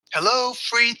Hello,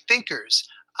 free thinkers.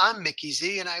 I'm Mickey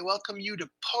Z, and I welcome you to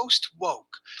Post Woke,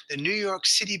 the New York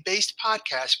City based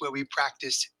podcast where we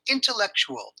practice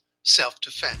intellectual self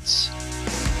defense.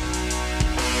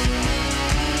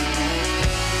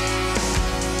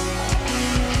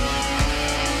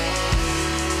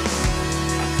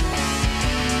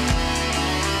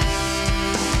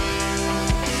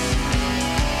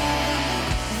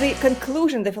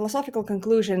 The philosophical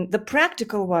conclusion, the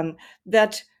practical one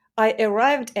that I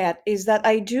arrived at is that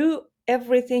I do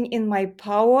everything in my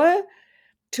power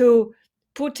to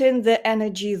put in the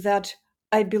energy that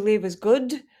I believe is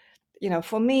good,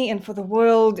 for me and for the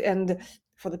world and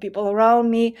for the people around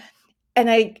me.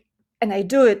 And I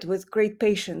do it with great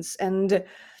patience and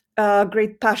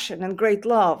great passion and great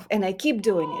love, and I keep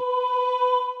doing it.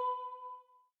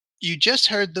 You just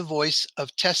heard the voice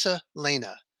of Tessa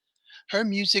Lena. Her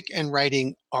music and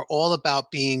writing are all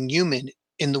about being human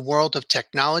in the world of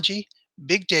technology,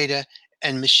 big data,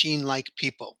 and machine like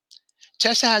people.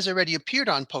 Tessa has already appeared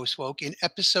on Postwoke in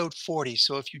episode 40,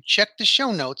 so if you check the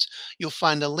show notes, you'll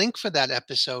find a link for that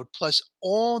episode, plus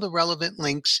all the relevant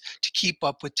links to keep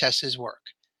up with Tessa's work.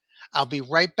 I'll be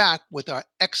right back with our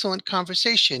excellent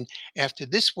conversation after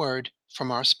this word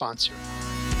from our sponsor.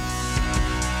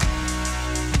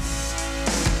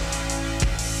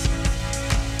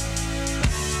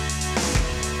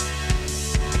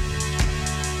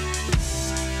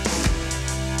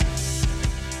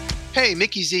 Hey,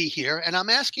 Mickey Z here, and I'm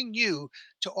asking you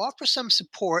to offer some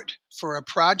support for a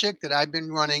project that I've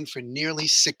been running for nearly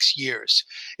 6 years.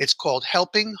 It's called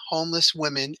Helping Homeless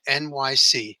Women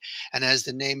NYC. And as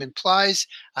the name implies,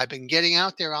 I've been getting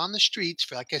out there on the streets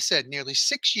for, like I said, nearly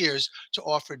 6 years to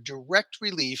offer direct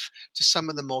relief to some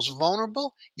of the most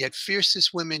vulnerable yet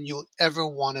fiercest women you'll ever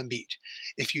want to meet.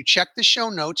 If you check the show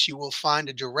notes, you will find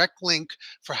a direct link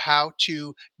for how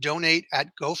to donate at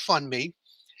GoFundMe.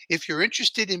 If you're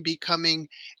interested in becoming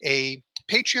a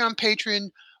Patreon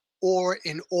patron or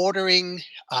in ordering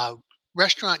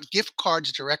restaurant gift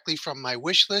cards directly from my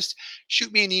wish list,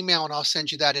 shoot me an email and I'll send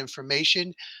you that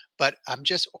information. But I'm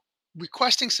just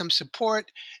requesting some support,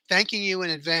 thanking you in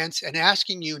advance, and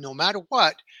asking you, no matter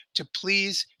what, to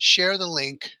please share the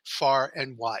link far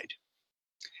and wide.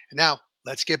 And now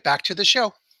let's get back to the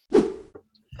show.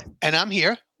 And I'm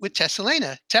here with Tessa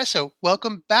Lena. Tessa,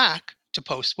 welcome back to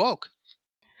Post Woke.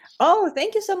 Oh,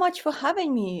 thank you so much for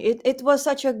having me. It was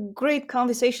such a great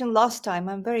conversation last time.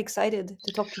 I'm very excited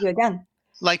to talk to you again.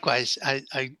 Likewise, I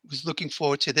was looking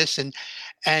forward to this.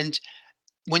 And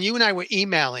when you and I were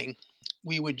emailing,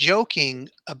 we were joking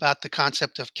about the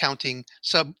concept of counting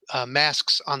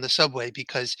masks on the subway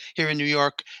because here in New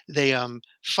York, they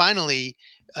finally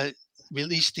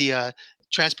released the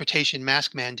transportation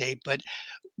mask mandate. But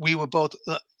we were both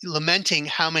lamenting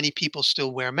how many people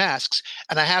still wear masks.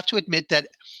 And I have to admit that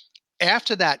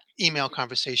after that email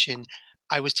conversation,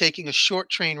 I was taking a short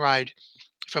train ride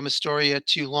from Astoria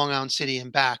to Long Island City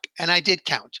and back, and I did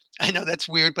count. I know that's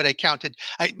weird, but I counted.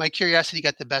 My curiosity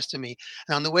got the best of me.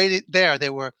 And on the way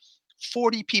there were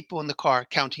 40 people in the car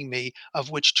counting me, of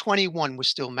which 21 were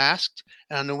still masked.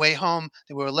 And on the way home,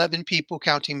 there were 11 people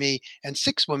counting me, and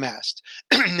 6 were masked.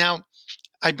 Now,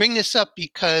 I bring this up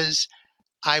because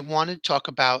I want to talk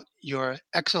about your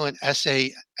excellent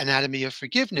essay, Anatomy of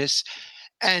Forgiveness.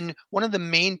 And one of the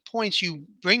main points you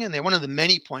bring in there, one of the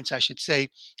many points I should say,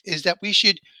 is that we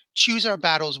should choose our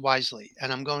battles wisely.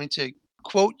 And I'm going to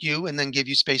quote you and then give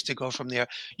you space to go from there.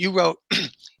 You wrote,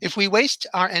 if we waste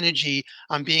our energy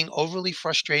on being overly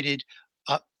frustrated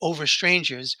over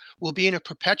strangers, we'll be in a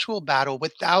perpetual battle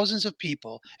with thousands of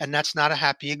people, and that's not a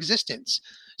happy existence.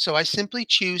 So I simply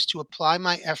choose to apply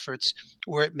my efforts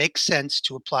where it makes sense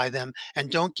to apply them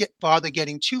and don't bother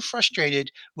getting too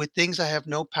frustrated with things I have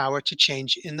no power to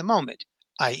change in the moment,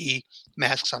 i.e.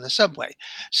 masks on the subway.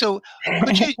 So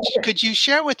could you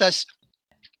share with us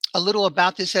a little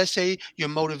about this essay, your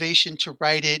motivation to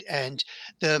write it, and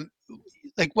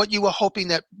what you were hoping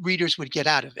that readers would get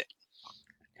out of it?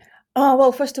 Oh,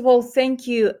 well, first of all, thank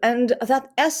you. And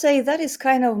that essay, that is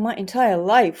kind of my entire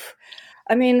life.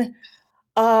 I mean,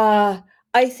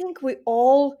 I think we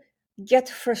all get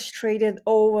frustrated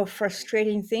over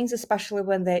frustrating things, especially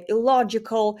when they're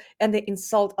illogical and they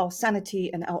insult our sanity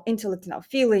and our intellect and our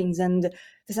feelings and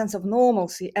the sense of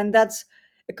normalcy. And that's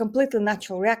a completely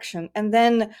natural reaction. And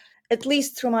then, at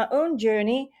least through my own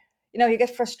journey, you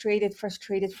get frustrated.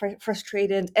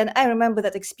 And I remember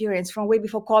that experience from way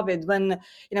before COVID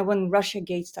when Russia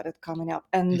Gate started coming up.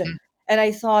 And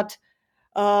I thought,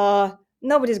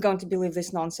 nobody's going to believe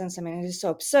this nonsense. I mean, it is so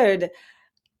absurd.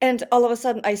 And all of a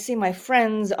sudden, I see my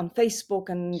friends on Facebook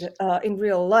and in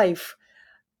real life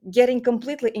getting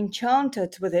completely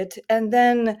enchanted with it, and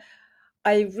then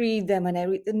I read them and I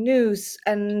read the news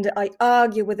and I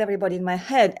argue with everybody in my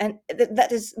head, and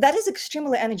that is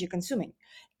extremely energy consuming.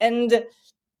 And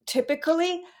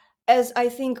typically, as I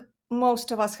think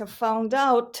most of us have found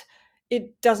out,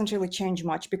 it doesn't really change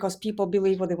much because people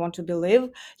believe what they want to believe.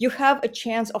 You have a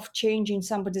chance of changing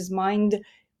somebody's mind,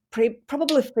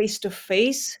 probably face to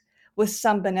face, with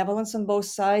some benevolence on both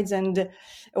sides and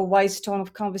a wise tone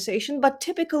of conversation. But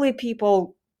typically,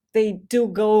 people, they do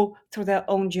go through their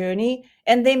own journey,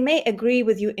 and they may agree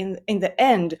with you in the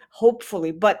end,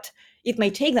 hopefully, but it may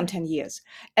take them 10 years.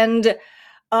 And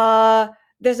uh,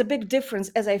 there's a big difference,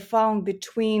 as I found,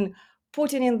 between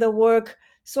putting in the work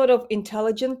sort of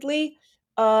intelligently,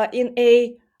 in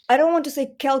a, I don't want to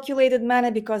say calculated manner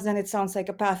because then it sounds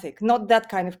psychopathic, not that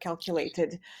kind of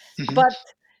calculated, Hmm. but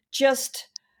just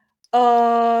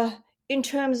uh, in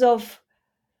terms of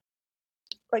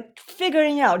like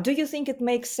figuring out, do you think it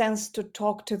makes sense to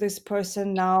talk to this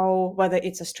person now, whether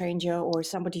it's a stranger or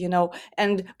somebody you know,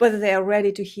 and whether they are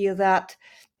ready to hear that,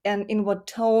 and in what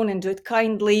tone, and do it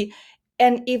kindly,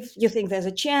 and if you think there's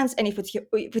a chance, and if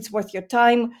it's worth your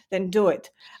time, then do it.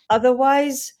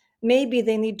 Otherwise, maybe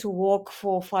they need to walk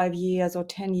for 5 years or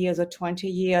 10 years or 20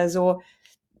 years, or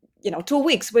 2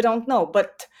 weeks, we don't know.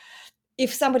 But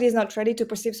if somebody is not ready to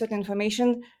perceive certain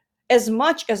information, as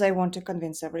much as I want to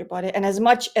convince everybody, and as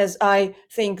much as I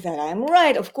think that I'm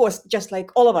right, of course, just like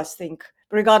all of us think,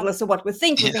 regardless of what we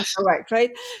think Yes. we're right,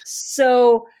 right?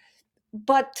 So,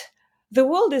 but the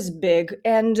world is big,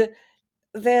 and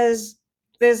there's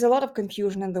there's a lot of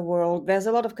confusion in the world. There's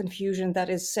a lot of confusion that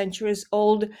is centuries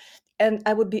old, and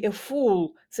I would be a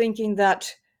fool thinking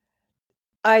that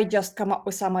I just come up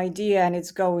with some idea and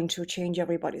it's going to change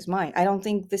everybody's mind. I don't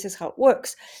think this is how it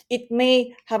works. It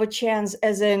may have a chance,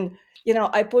 as in,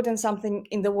 I put in something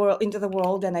into the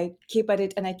world, and I keep at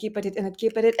it and I keep at it and I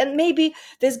keep at it. And maybe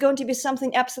there's going to be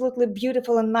something absolutely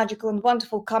beautiful and magical and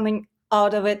wonderful coming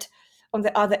out of it on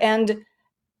the other end.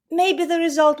 Maybe the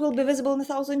result will be visible in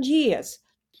 1,000 years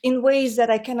in ways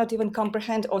that I cannot even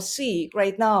comprehend or see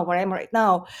right now, where I am right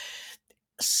now.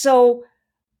 So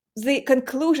the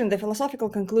conclusion, the philosophical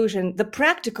conclusion, the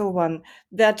practical one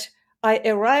that I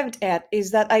arrived at is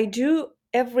that I do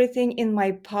everything in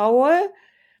my power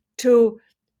to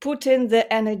put in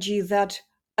the energy that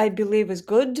I believe is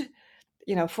good,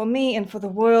 for me and for the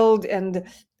world and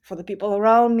for the people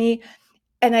around me.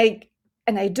 And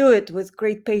I do it with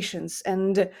great patience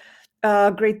and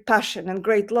great passion and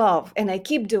great love, and I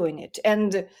keep doing it.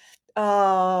 And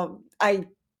uh, I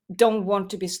don't want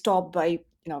to be stopped by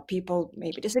people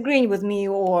maybe disagreeing with me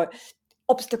or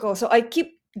obstacles. So I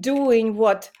keep doing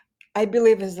what I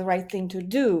believe is the right thing to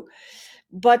do.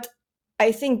 But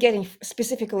I think getting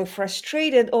specifically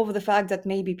frustrated over the fact that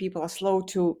maybe people are slow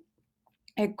to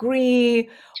agree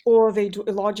or they do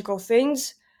illogical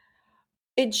things,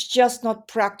 it's just not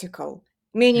practical.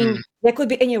 Mm. Meaning, there could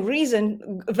be any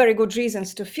reason, very good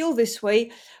reasons to feel this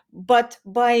way, but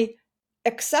by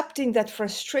accepting that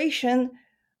frustration,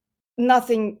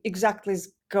 nothing exactly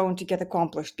is going to get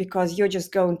accomplished, because you're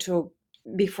just going to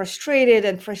be frustrated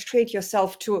and frustrate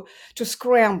yourself to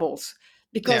scrambles,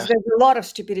 because Yeah. there's a lot of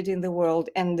stupidity in the world,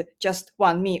 and just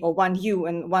one me or one you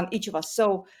and one each of us.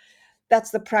 So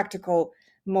that's the practical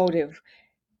motive.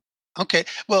 Okay.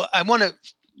 Well, I want to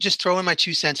just throw in my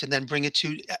 2 cents and then bring it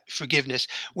to forgiveness,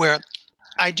 where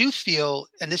I do feel,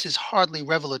 and this is hardly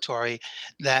revelatory,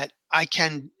 that I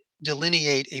can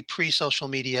delineate a pre-social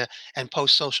media and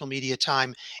post-social media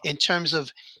time in terms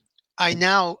of I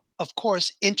now, of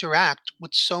course, interact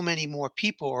with so many more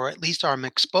people, or at least I'm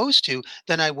exposed to,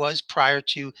 than I was prior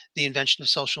to the invention of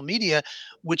social media,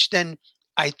 which then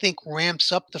I think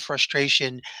ramps up the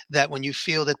frustration that when you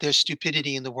feel that there's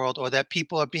stupidity in the world or that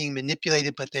people are being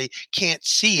manipulated, but they can't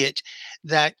see it,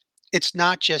 that it's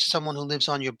not just someone who lives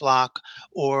on your block,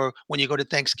 or when you go to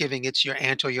Thanksgiving, it's your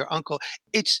aunt or your uncle.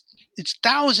 It's it's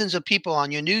thousands of people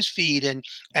on your news feed and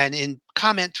in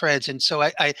comment threads. And so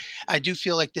I do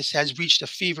feel like this has reached a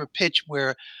fever pitch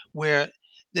where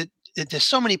there's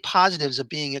so many positives of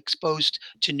being exposed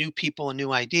to new people and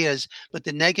new ideas, but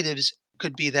the negatives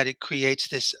could be that it creates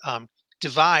this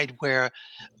divide where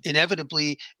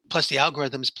inevitably, plus the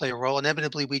algorithms play a role,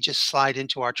 inevitably we just slide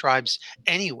into our tribes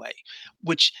anyway.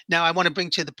 Which now I want to bring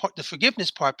to the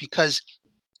forgiveness part, because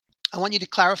I want you to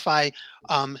clarify,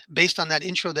 based on that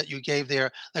intro that you gave there,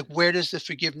 like where does the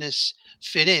forgiveness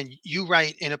fit in? You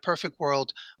write, in a perfect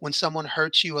world, when someone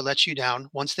hurts you or lets you down,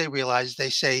 once they realize, they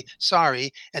say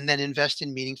sorry and then invest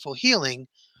in meaningful healing.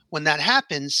 When that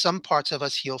happens, some parts of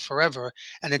us heal forever,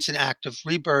 and it's an act of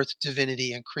rebirth,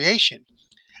 divinity, and creation.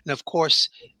 And of course,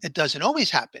 it doesn't always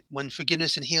happen when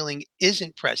forgiveness and healing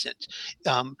isn't present.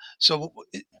 So,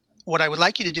 what I would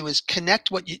like you to do is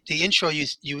connect the intro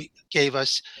you gave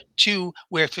us to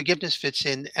where forgiveness fits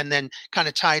in, and then kind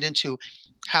of tie it into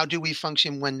how do we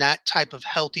function when that type of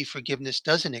healthy forgiveness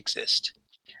doesn't exist.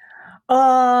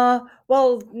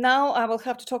 Well, now I will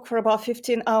have to talk for about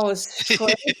 15 hours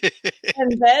straight,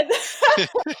 and then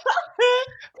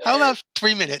How about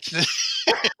 3 minutes?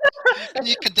 Can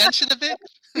you condense it a bit?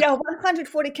 yeah,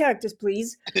 140 characters,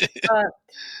 please. Uh,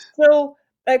 so,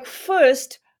 like,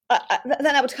 first,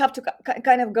 then I would have to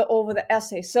kind of go over the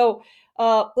essay. So,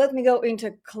 let me go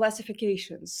into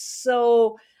classifications.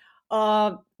 So,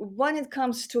 when it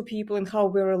comes to people and how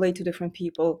we relate to different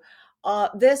people,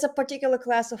 there's a particular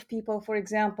class of people, for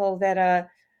example, that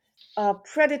are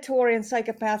predatory and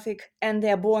psychopathic, and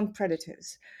they're born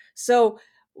predators. So,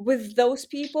 with those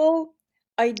people,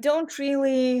 I don't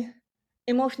really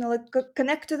emotionally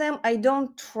connect to them. I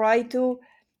don't try to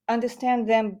understand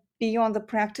them beyond the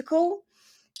practical,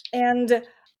 and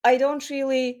I don't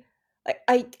really,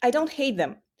 I don't hate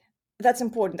them. That's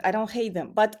important. I don't hate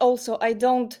them, but also I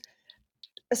don't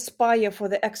aspire for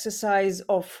the exercise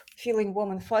of feeling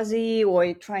warm and fuzzy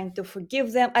or trying to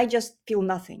forgive them. I just feel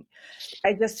nothing.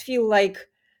 I just feel like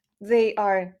they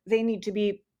need to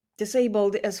be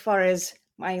disabled as far as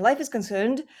my life is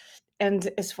concerned,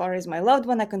 and as far as my loved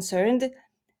one are concerned,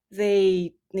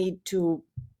 they need to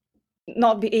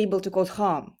not be able to cause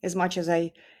harm as much as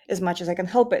I can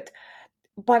help it.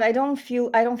 But I don't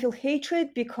feel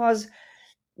hatred, because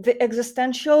the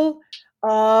existential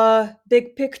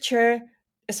big picture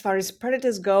as far as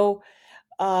predators go,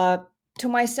 uh, to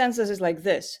my senses, is like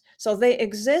this. So they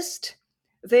exist.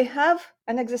 They have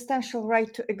an existential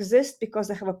right to exist because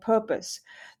they have a purpose.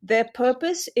 Their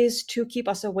purpose is to keep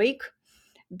us awake,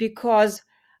 because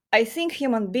I think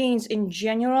human beings in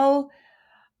general,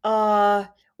 uh,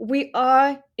 we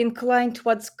are inclined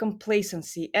towards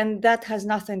complacency, and that has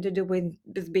nothing to do with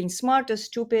being smart or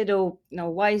stupid or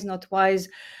wise, not wise.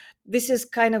 This is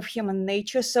kind of human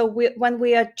nature. So when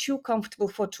we are too comfortable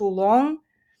for too long,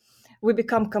 we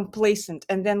become complacent,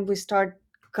 and then we start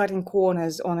cutting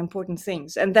corners on important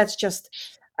things, and that's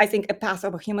just, I think, a path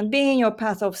of a human being or a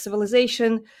path of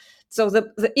civilization. So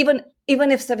even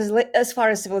if as far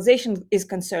as civilization is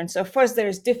concerned, so first there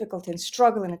is difficulty and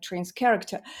struggle, and it trains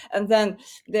character, and then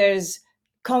there's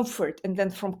comfort, and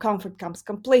then from comfort comes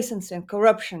complacency and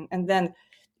corruption, and then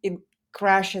it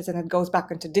crashes and it goes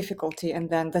back into difficulty, and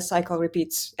then the cycle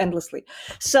repeats endlessly.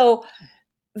 So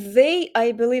they,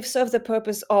 I believe, serve the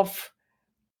purpose of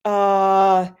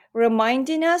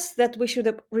reminding us that we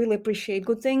should really appreciate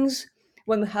good things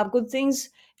when we have good things.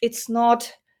 It's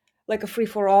not like a free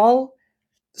for all.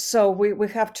 So we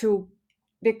have to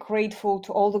be grateful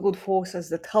to all the good forces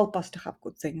that help us to have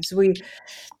good things. We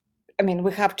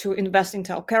have to invest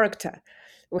into our character.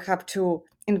 We have to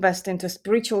invest into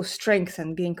spiritual strength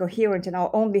and being coherent in our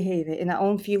own behavior, in our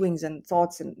own feelings and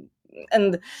thoughts,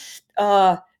 and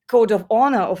uh, code of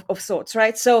honor of sorts,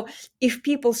 right? So if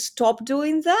people stop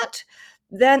doing that,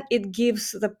 then it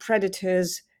gives the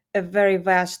predators a very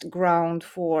vast ground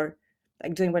for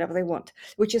like doing whatever they want,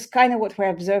 which is kind of what we're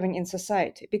observing in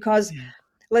society. Because Mm.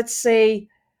 let's say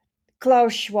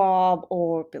Klaus Schwab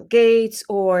or Bill Gates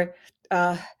or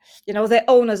uh, their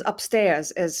owners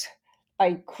upstairs, as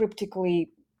I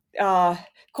cryptically uh,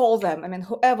 call them. I mean,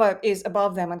 whoever is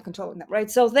above them and controlling them,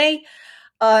 right? So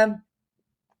um,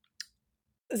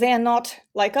 they are not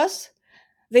like us.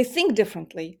 They think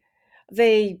differently.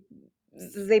 They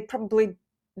they probably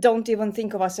don't even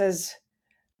think of us as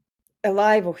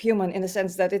alive or human, in the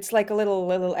sense that it's like a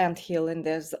little ant hill, and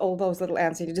there's all those little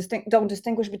ants, and you just don't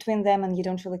distinguish between them, and you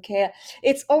don't really care.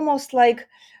 It's almost like,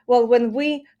 well, when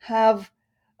we have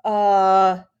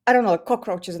I don't know,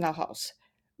 cockroaches in our house,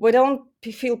 we don't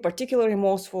feel particularly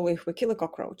remorseful if we kill a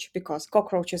cockroach, because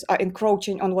cockroaches are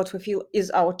encroaching on what we feel is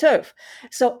our turf.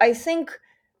 So I think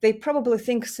they probably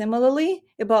think similarly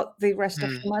about the rest of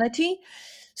Mm. humanity.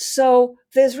 So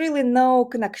there's really no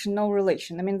connection, no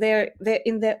relation. I mean, they're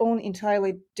in their own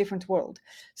entirely different world.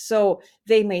 So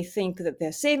they may think that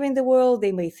they're saving the world,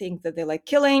 they may think that they're like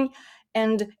killing,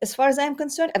 and as far as I'm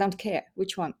concerned, I don't care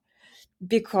which one,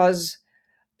 because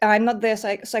I'm not their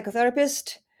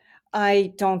psychotherapist.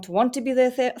 I don't want to be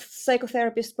their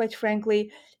psychotherapist, quite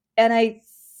frankly. And I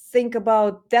think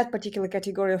about that particular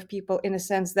category of people in a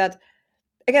sense that,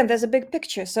 again, there's a big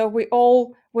picture. So we're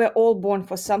all born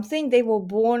for something. They were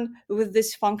born with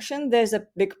this function. There's a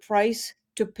big price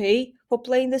to pay for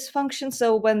playing this function.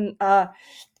 So when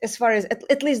as far as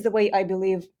at least the way I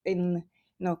believe in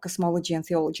cosmology and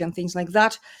theology and things like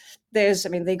that, they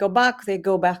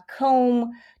go back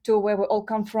home to where we all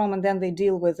come from, and then they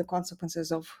deal with the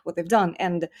consequences of what they've done.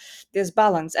 And there's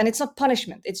balance, and it's not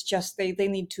punishment. It's just they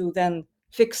need to then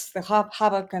fix the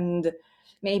havoc and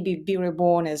maybe be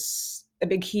reborn as a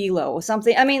big hero or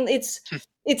something. I mean, it's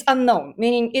unknown,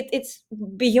 meaning it's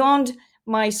beyond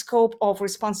my scope of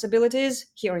responsibilities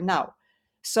here and now.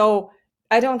 So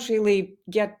I don't really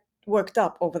get worked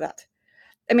up over that.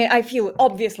 I mean, I feel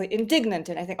obviously indignant,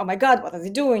 and I think, oh my God, what are they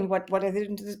doing? What are they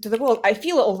doing to the world? I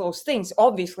feel all those things.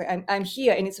 Obviously, I'm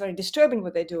here, and it's very disturbing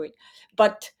what they're doing.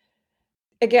 But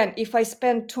again, if I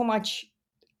spend too much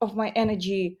of my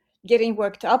energy getting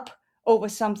worked up over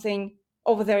something,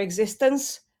 over their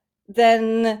existence,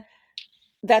 then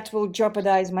that will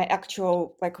jeopardize my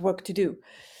actual work to do.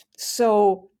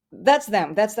 So that's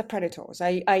them. That's the predators.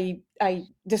 I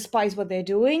despise what they're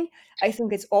doing. I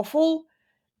think it's awful,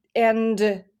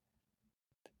 and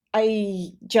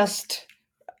I just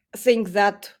think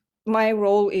that my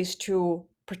role is to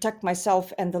protect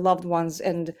myself and the loved ones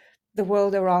and the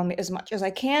world around me as much as I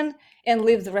can, and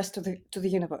leave the rest to the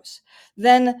universe.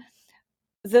 Then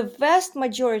the vast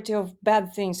majority of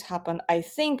bad things happen, I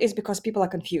think, is because people are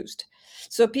confused.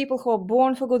 So people who are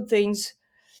born for good things,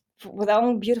 with their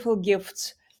own beautiful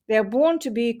gifts, they are born to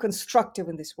be constructive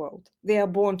in this world. They are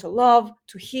born to love,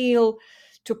 to heal,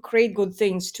 to create good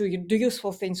things, to do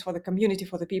useful things for the community,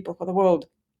 for the people, for the world.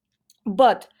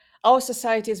 But our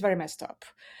society is very messed up.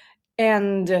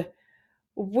 And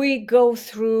we go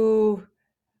through,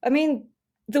 I mean,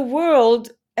 the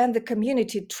world and the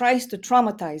community tries to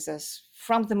traumatize us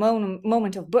from the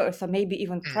moment of birth, or maybe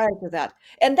even Mm. prior to that.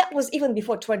 And that was even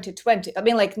before 2020. I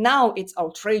mean, now it's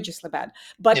outrageously bad.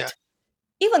 Yeah. But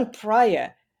even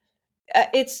prior,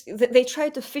 they try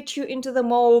to fit you into the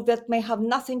mold that may have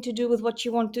nothing to do with what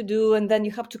you want to do, and then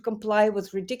you have to comply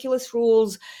with ridiculous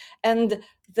rules, and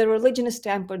the religion is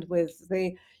tampered with,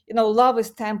 the love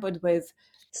is tampered with,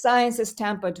 science is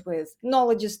tampered with,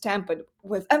 knowledge is tampered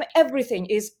with. I mean, everything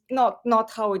is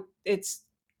not how it's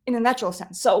in a natural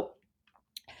sense. So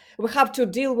we have to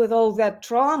deal with all that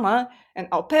trauma, and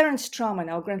our parents' trauma and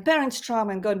our grandparents'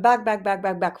 trauma, and going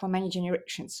back for many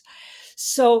generations.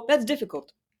 So that's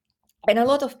difficult. And a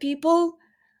lot of people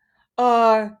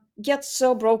get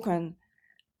so broken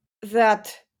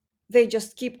that they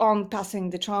just keep on passing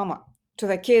the trauma to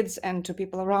their kids and to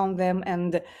people around them,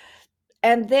 and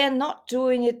they're not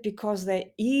doing it because they're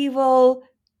evil,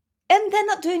 and they're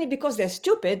not doing it because they're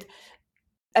stupid.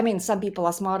 I mean, some people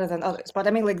are smarter than others, but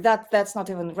I mean, that's not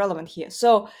even relevant here.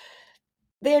 So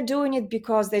they're doing it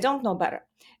because they don't know better.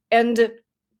 And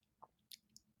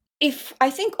if I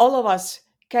think all of us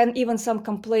can even some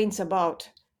complaints about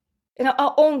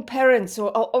our own parents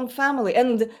or our own family,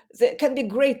 and there can be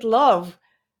great love,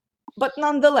 but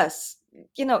nonetheless,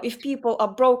 if people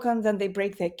are broken, then they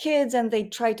break their kids, and they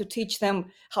try to teach them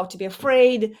how to be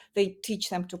afraid, they teach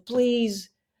them to please.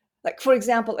 Like, for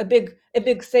example, a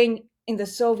big thing in the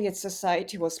Soviet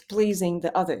society was pleasing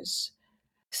the others.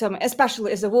 So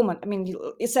especially as a woman, I mean,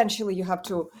 essentially you have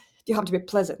to be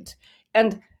pleasant.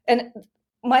 And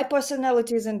my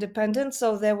personality is independent,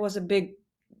 so there was a big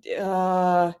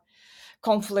uh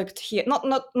conflict here, not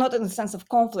in the sense of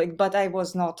conflict, but I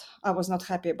was not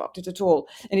happy about it at all,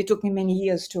 and it took me many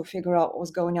years to figure out what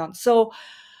was going on. So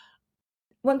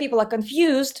when people are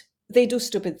confused, they do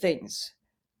stupid things,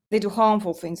 they do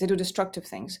harmful things, they do destructive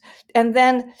things. And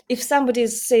then if somebody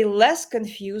is, say, less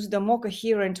confused or more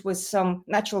coherent with some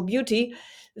natural beauty,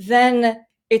 then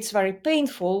it's very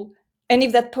painful. And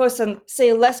if that person,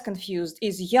 say, less confused,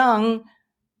 is young,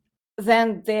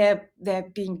 then they're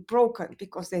being broken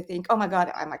because they think, oh my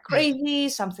God, am I Mm. crazy?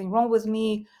 Something wrong with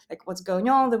me? Like, what's going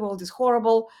on? The world is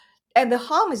horrible. And the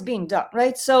harm is being done,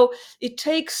 right? So it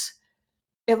takes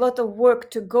a lot of work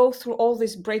to go through all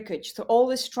this breakage, through all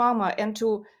this trauma, and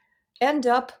to end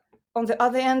up on the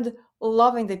other end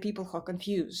loving the people who are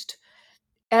confused.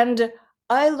 And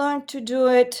I learned to do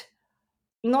it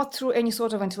not through any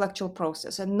sort of intellectual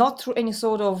process, and not through any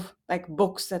sort of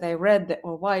books that I read that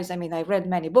were wise. I mean, I read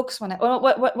many books when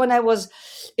I was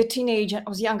a teenager. I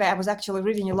was younger. I was actually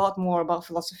reading a lot more about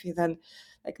philosophy than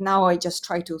now. I just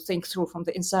try to think through from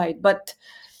the inside. But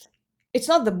it's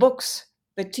not the books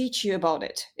that teach you about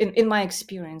it. In my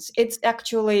experience, it's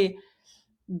actually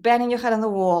banging your head on the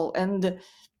wall and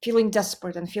feeling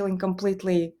desperate and feeling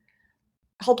completely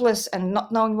helpless and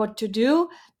not knowing what to do.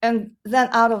 And then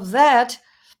out of that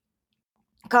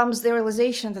comes the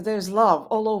realization that there's love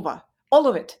all over, all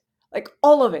of it,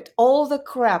 all of it, all the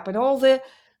crap and all the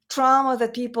trauma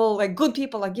that people, good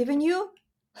people, are giving you.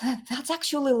 That's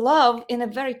actually love in a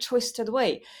very twisted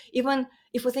way. Even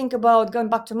if we think about going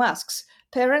back to masks,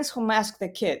 parents who mask their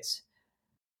kids,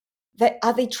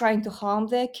 Are they trying to harm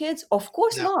their kids? Of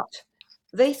course No. not.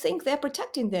 They think they're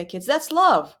protecting their kids. That's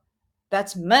love.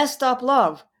 That's messed up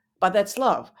love, but that's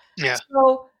love. Yeah.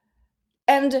 So,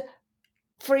 and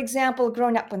for example,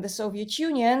 growing up in the Soviet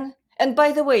Union, and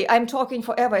by the way, I'm talking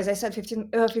forever, as I said,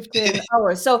 15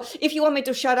 hours. So if you want me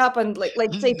to shut up and like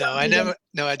say No, I something, then never.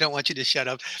 No, I don't want you to shut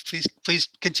up. Please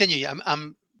continue.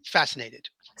 I'm fascinated.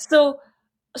 so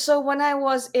when I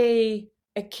was a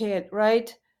kid,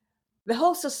 right? The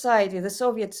whole society, the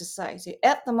Soviet society,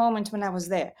 at the moment when I was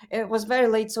there, it was very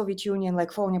late Soviet Union,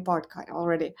 like falling apart kind of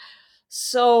already.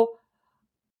 So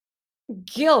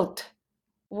guilt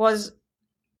was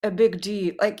a big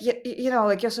deal. Like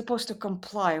like you're supposed to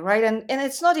comply, right? And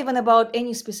it's not even about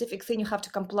any specific thing you have to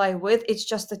comply with. It's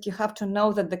just that you have to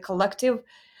know that the collective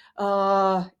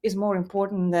is more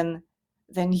important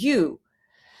than you.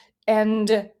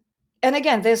 And and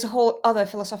again, there's a whole other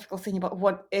philosophical thing about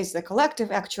what is the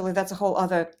collective. Actually, that's a whole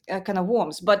other kind of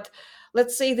worms. But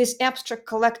let's say this abstract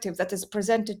collective that is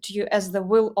presented to you as the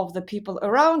will of the people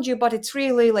around you, but it's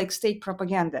really like state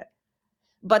propaganda.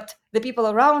 But the people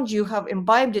around you have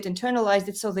imbibed it, internalized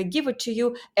it, so they give it to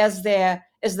you as the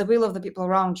will of the people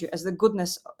around you, as the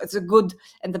goodness, as the good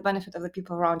and the benefit of the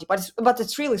people around you. But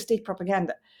it's really state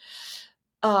propaganda.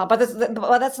 But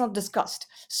that's not discussed.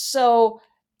 So,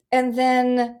 and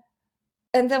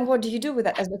then what do you do with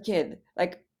that as a kid?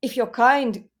 Like, if you're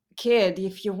kind kid,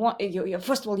 if you want,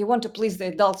 first of all, you want to please the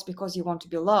adults because you want to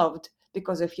be loved.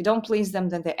 Because if you don't please them,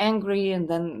 then they're angry, and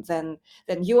then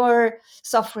you're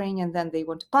suffering, and then they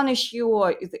want to punish you,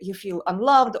 or you feel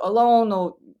unloved, alone,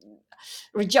 or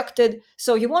rejected.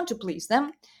 So you want to please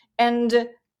them, and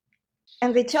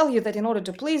and they tell you that in order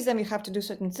to please them, you have to do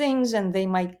certain things, and they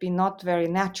might be not very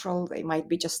natural. They might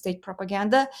be just state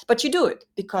propaganda, but you do it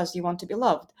because you want to be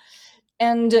loved.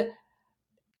 And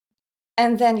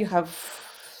and then you have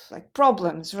like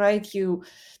problems, right?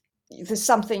 There's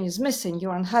something is missing,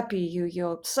 you're unhappy,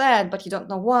 you're sad, but you don't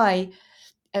know why,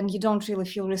 and you don't really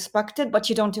feel respected, but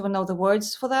you don't even know the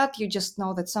words for that. You just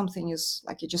know that something is,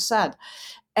 like, you're just sad.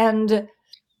 And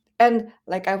and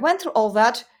like, I went through all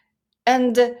that,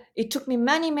 and it took me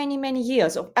many, many, many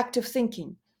years of active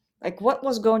thinking, like what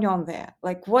was going on there,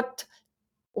 like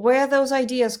where those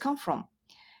ideas come from.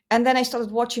 And then I started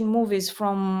watching movies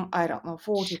from, I don't know,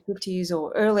 40s, 50s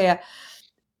or earlier,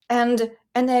 and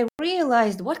I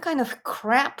realized what kind of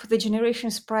crap the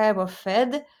generations prior were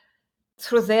fed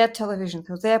through their television,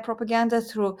 through their propaganda,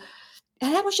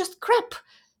 and that was just crap.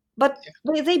 But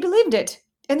they believed it,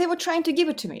 and they were trying to give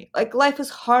it to me. Like, life is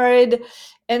hard,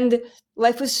 and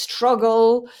life is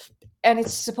struggle, and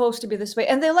it's supposed to be this way.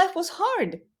 And their life was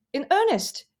hard, in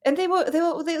earnest, and they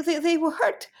were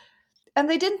hurt, and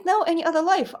they didn't know any other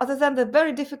life other than the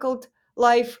very difficult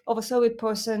life of a Soviet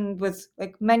person with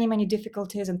like many, many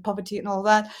difficulties and poverty and all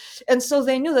that. And so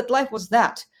they knew that life was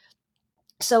that.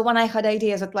 So when I had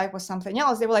ideas that life was something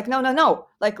else, they were like, no, no, no,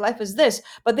 like life is this.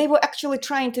 But they were actually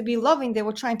trying to be loving. They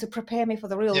were trying to prepare me for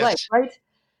the real life, Yes. right?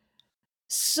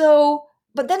 So,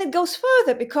 but then it goes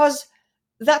further, because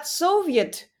that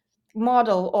Soviet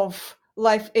model of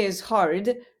life is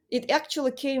hard, it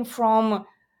actually came from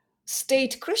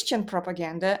state Christian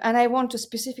propaganda. And I want to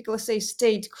specifically say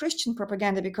state Christian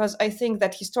propaganda because I think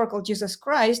that historical Jesus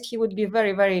Christ, he would be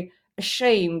very, very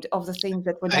ashamed of the things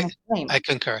that were done I in his name. I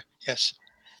concur. Yes.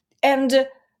 And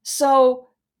so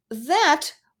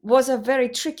that was a very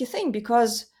tricky thing,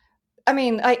 because I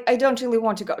mean, I don't really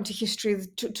want to go into history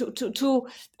too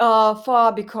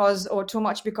far, because, or too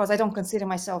much, because I don't consider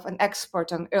myself an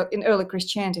expert in early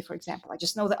Christianity, for example. I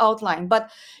just know the outline.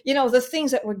 But, the things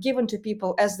that were given to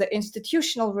people as the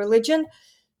institutional religion,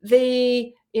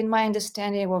 they, in my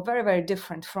understanding, were very, very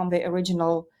different from the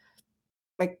original,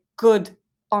 like, good,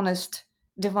 honest,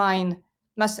 divine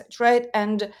message, right?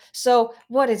 And so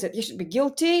what is it? You should be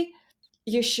guilty.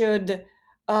 You should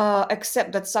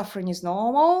accept that suffering is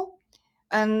normal,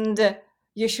 and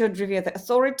you should revere the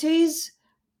authorities.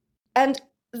 And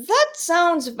that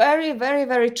sounds very, very,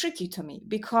 very tricky to me,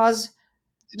 because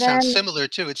It sounds then similar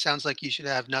too. It sounds like you should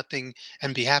have nothing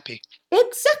and be happy.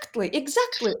 exactly.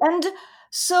 And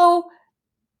so,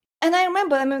 and I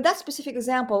remember, I mean, that specific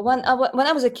example, when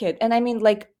I was a kid, and I mean,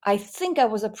 like, I think I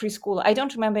was a preschooler. I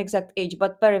don't remember exact age,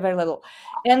 but very, very little.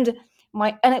 And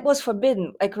and it was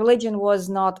forbidden. Like, religion was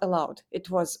not allowed. It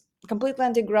was completely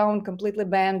underground, completely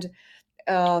banned.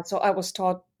 So I was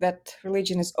taught that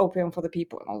religion is opium for the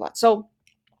people and all that. So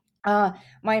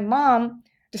my mom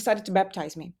decided to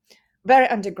baptize me, very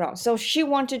underground. So she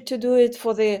wanted to do it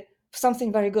for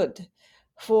something very good,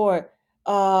 for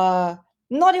uh,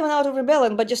 not even out of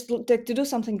rebellion, but just to do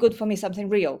something good for me, something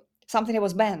real, something that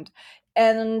was banned.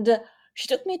 And She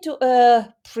took me to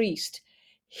a priest.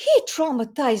 He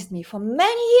traumatized me for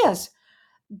many years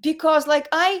because, like,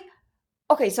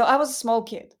 okay, so I was a small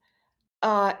kid.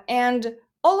 And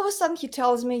all of a sudden, he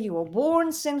tells me, you were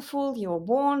born sinful, you were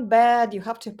born bad, you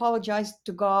have to apologize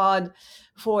to God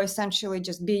for essentially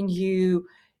just being you,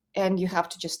 and you have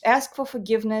to just ask for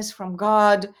forgiveness from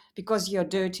God because you're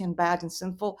dirty and bad and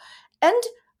sinful. And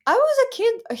I was a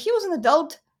kid, he was an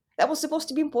adult. That was supposed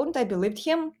to be important. I believed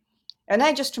him. And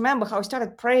I just remember how I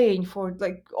started praying for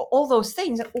like all those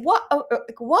things. And what?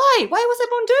 Like, why? Why was I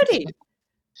born dirty?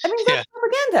 I mean, Yeah. that's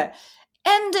propaganda.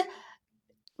 And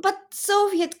but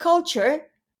Soviet culture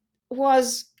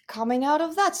was coming out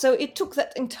of that. So it took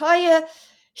that entire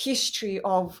history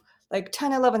of like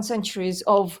 10, 11 centuries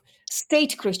of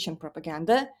state Christian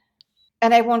propaganda.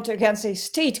 And I want to again say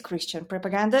state Christian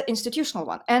propaganda, institutional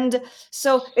one. And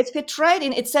so it fit right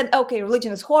in. It said, okay,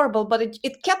 religion is horrible, but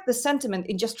it kept the sentiment.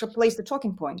 It just replaced the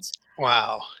talking points.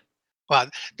 Wow. Wow,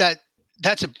 that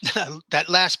that's a that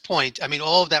last point. I mean,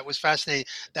 all of that was fascinating.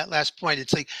 That last point,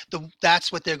 it's like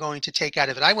that's what they're going to take out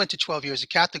of it. I went to 12 years of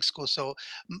Catholic school, so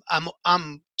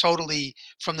I'm totally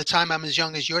from the time I'm as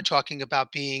young as you're talking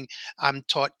about being. I'm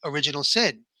taught original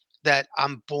sin, that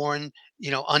I'm born,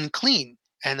 unclean,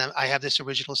 and I have this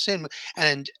original sin,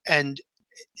 and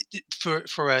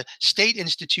for a state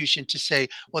institution to say,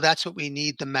 well, that's what we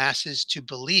need the masses to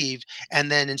believe,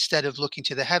 and then instead of looking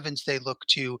to the heavens, they look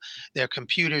to their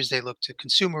computers, they look to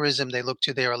consumerism, they look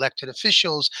to their elected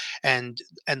officials, and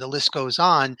the list goes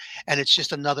on, and it's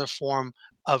just another form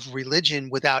of religion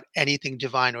without anything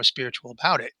divine or spiritual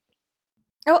about it.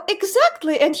 Oh,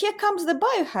 exactly. And here comes the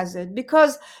biohazard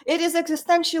because it is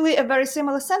existentially a very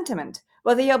similar sentiment.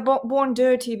 Whether you're born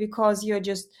dirty because you're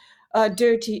just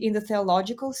dirty in the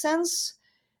theological sense,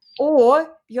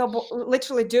 or you're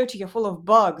literally dirty, you're full of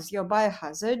bugs, you're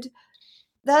biohazard.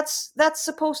 That's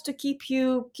supposed to keep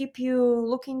you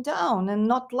looking down and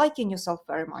not liking yourself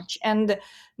very much and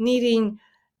needing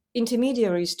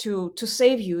intermediaries to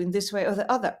save you in this way or the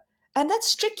other. And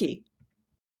that's tricky.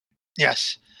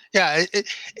 Yes. Yeah.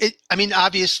 I mean,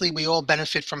 obviously, we all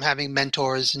benefit from having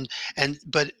mentors,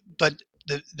 but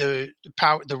the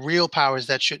power, the real powers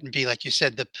that shouldn't be, like you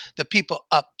said, the people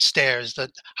upstairs, the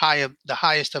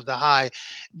highest of the high,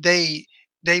 they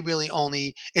they really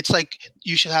only. It's like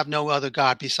you should have no other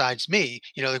god besides me.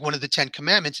 Like one of the Ten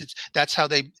Commandments. That's how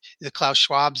the Klaus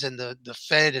Schwabs and the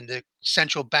Fed and the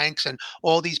central banks and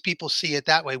all these people see it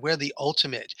that way. We're the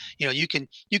ultimate. You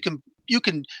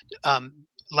can um,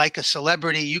 like a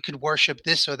celebrity, you could worship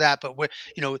this or that, but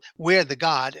we're the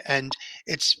god. And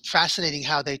it's fascinating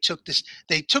how they took the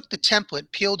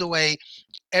template, peeled away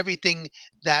everything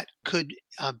that could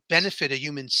benefit a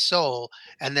human soul,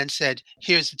 and then said,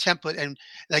 here's the template. And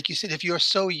like you said, if you're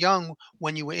so young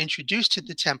when you were introduced to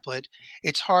the template,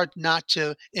 it's hard not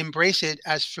to embrace it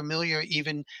as familiar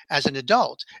even as an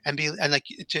adult, and like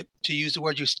to use the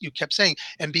word you kept saying,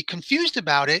 and be confused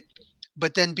about it,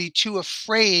 but then be too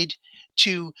afraid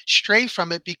to stray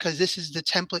from it because this is the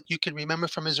template you can remember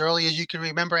from as early as you can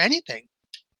remember anything.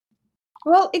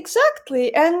 Well,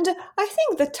 exactly. And I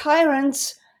think the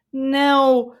tyrants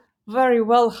know very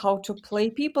well how to play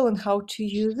people and how to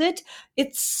use it.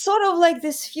 It's sort of like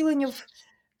this feeling of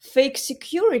fake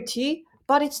security,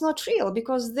 but it's not real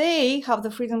because they have the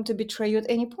freedom to betray you at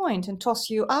any point and toss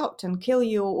you out and kill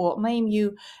you or maim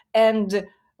you and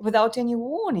without any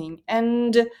warning.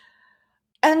 And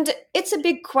it's a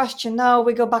big question. Now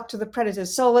we go back to the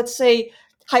predators. So let's say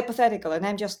hypothetical, and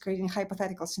I'm just creating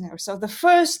hypothetical scenario. So the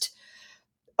first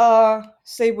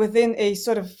say within a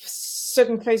sort of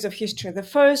certain phase of history, the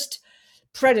first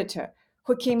predator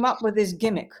who came up with this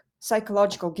gimmick,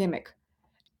 psychological gimmick,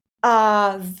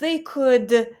 they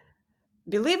could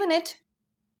believe in it.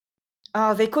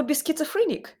 They could be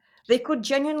schizophrenic. They could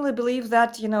genuinely believe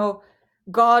that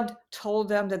God told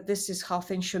them that this is how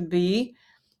things should be,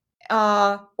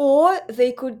 or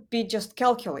they could be just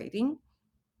calculating.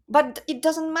 But it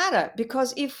doesn't matter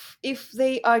because if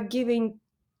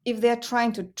they're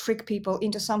trying to trick people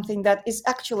into something that is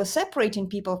actually separating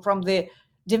people from the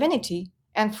divinity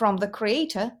and from the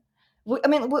creator, I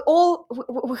mean,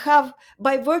 we have,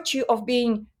 by virtue of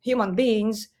being human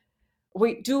beings,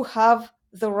 we do have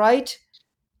the right,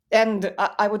 and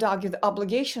I would argue the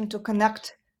obligation, to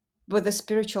connect with the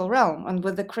spiritual realm and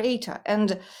with the creator.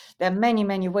 And there are many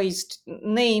many ways,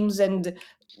 names, and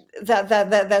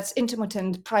that's intimate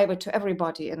and private to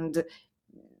everybody, and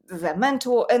the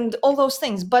mentor and all those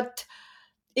things. But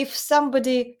if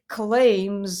somebody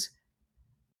claims,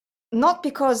 not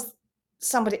because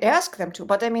somebody asked them to,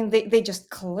 but I mean they just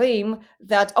claim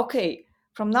that, okay,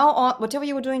 from now on whatever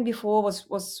you were doing before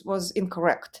was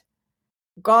incorrect.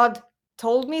 God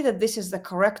told me that this is the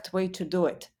correct way to do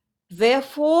it.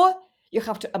 Therefore, you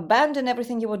have to abandon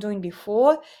everything you were doing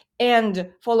before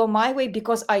and follow my way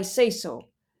because I say so.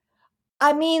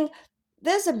 I mean,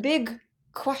 there's a big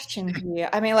question here.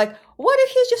 I mean, like, what if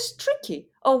he's just tricky?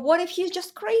 Or what if he's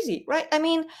just crazy, right? I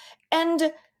mean,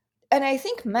 and and I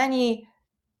think many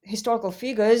historical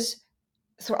figures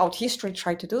throughout history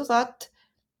try to do that.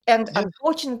 And Yeah.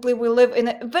 unfortunately, we live in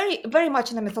a very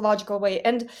much in a mythological way.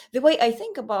 And the way I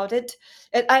think about it,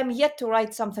 and I'm yet to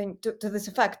write something to this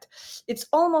effect, it's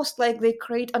almost like they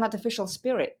create an artificial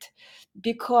spirit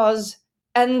because,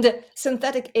 and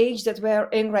synthetic age that we're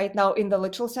in right now, in the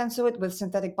literal sense of it, with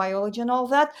synthetic biology and all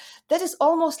that, that is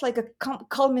almost like a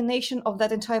culmination of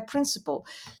that entire principle.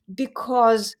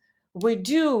 Because we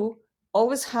do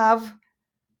always have,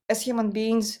 as human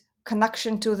beings,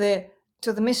 connection to the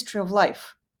mystery of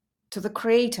life, to the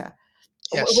creator.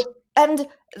 Yes. And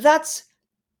that's,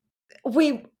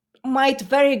 we might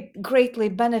very greatly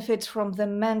benefit from the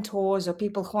mentors or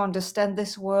people who understand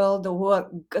this world or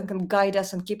who can guide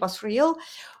us and keep us real.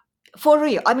 For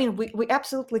real. I mean, we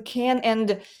absolutely can,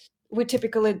 and we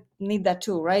typically need that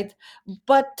too, right?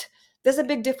 But there's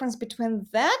a big difference between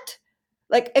that,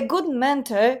 like a good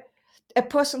mentor, a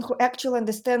person who actually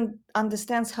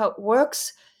understands how it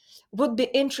works, would be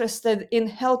interested in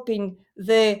helping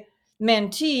the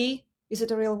mentee. Is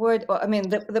it a real word? Or, I mean,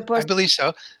 the I person. believe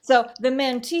so. So the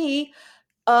mentee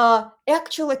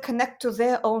actually connect to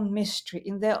their own mystery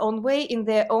in their own way, in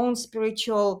their own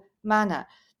spiritual manner.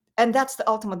 And that's the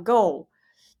ultimate goal.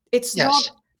 It's not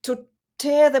Yes. to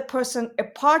tear the person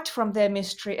apart from their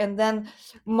mystery and then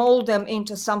mold them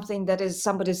into something that is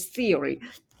somebody's theory.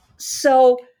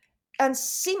 So, and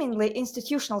seemingly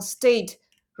institutional state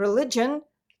religion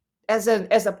as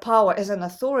a power, as an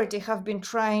authority, have been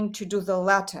trying to do the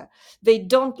latter. They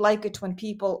don't like it when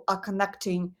people are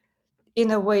connecting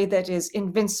in a way that is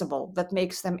invincible, that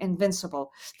makes them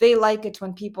invincible. They like it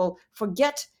when people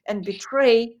forget and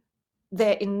betray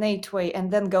their innate way and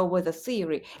then go with a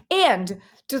theory. And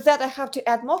to that, I have to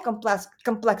add more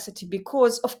complexity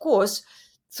because, of course,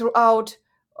 throughout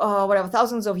whatever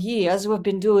thousands of years, we've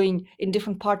been doing in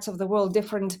different parts of the world,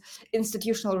 different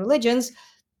institutional religions,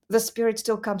 the spirit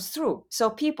still comes through. So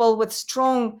people with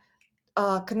strong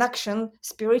connection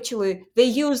spiritually, they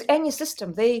use any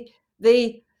system.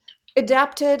 They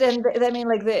adapted and I mean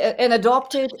like they and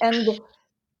adopted, and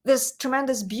this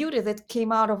tremendous beauty that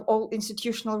came out of all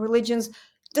institutional religions,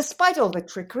 despite all the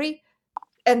trickery.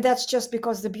 And that's just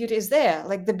because the beauty is there,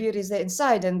 like the beauty is there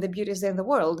inside and the beauty is there in the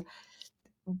world.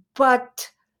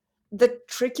 But the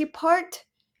tricky part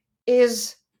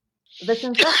is the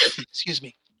synthetic. Excuse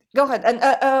me. Go ahead.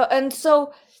 And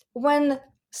so when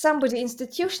somebody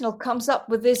institutional comes up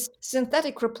with this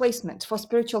synthetic replacement for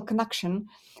spiritual connection,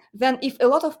 then if a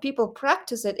lot of people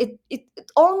practice it, it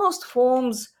almost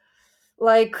forms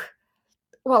like,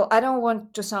 well, I don't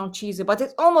want to sound cheesy, but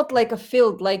it's almost like a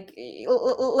field, like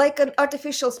an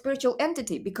artificial spiritual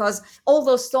entity, because all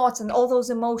those thoughts and all those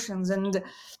emotions, and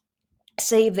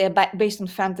say they're based on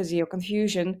fantasy or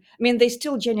confusion, I mean, they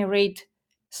still generate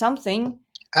something.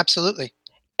 Absolutely.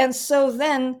 And so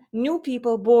then new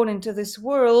people born into this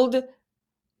world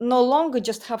no longer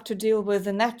just have to deal with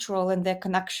the natural and their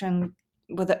connection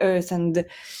with the earth and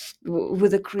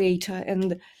with the creator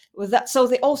and with that. So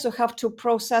they also have to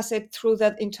process it through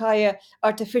that entire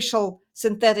artificial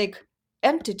synthetic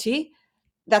entity.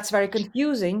 That's very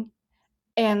confusing.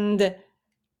 And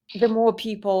the more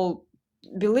people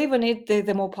believe in it,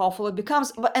 the more powerful it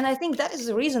becomes. And I think that is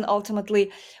the reason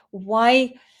ultimately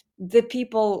why the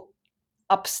people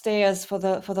upstairs, for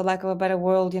the lack of a better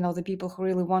word, the people who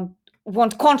really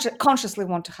consciously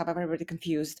want to have everybody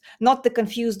confused, not the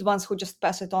confused ones who just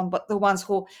pass it on, but the ones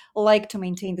who like to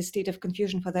maintain the state of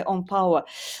confusion for their own power.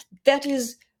 That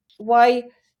is why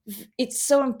it's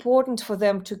so important for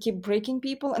them to keep breaking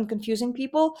people and confusing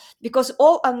people, because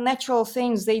all unnatural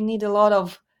things, they need a lot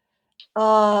of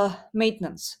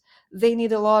maintenance. They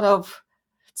need a lot of,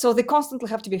 so they constantly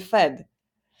have to be fed.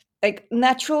 Like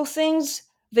natural things,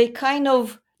 they kind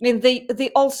of, I mean, they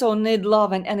also need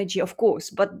love and energy, of course,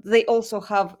 but they also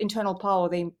have internal power.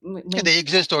 Yeah, they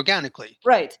exist organically.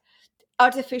 Right.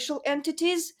 Artificial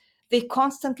entities, they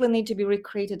constantly need to be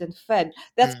recreated and fed.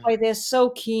 That's Mm. why they're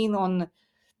so keen on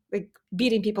like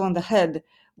beating people on the head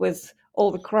with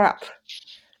all the crap.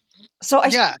 So I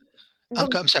Yeah.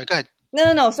 go, I'm sorry. Go ahead.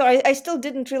 no. So I still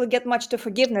didn't really get much to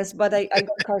forgiveness, but I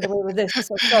got carried away with this.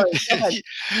 So sorry. Go ahead.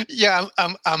 Yeah.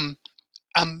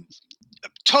 I'm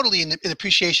totally in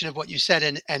appreciation of what you said,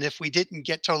 and if we didn't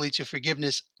get totally to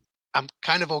forgiveness, I'm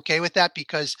kind of okay with that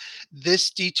because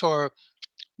this detour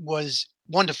was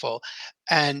wonderful,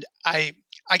 and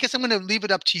I guess I'm going to leave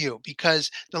it up to you because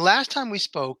the last time we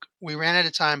spoke, we ran out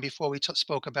of time before we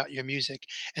spoke about your music,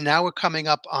 and now we're coming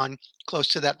up on close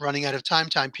to that running out of time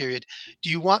period. Do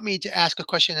you want me to ask a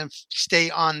question and stay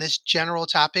on this general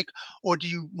topic, or do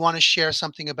you want to share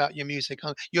something about your music?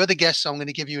 You're the guest, so I'm going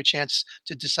to give you a chance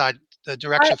to decide the I,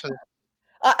 direction for the.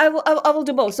 I will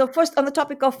do both. So first, on the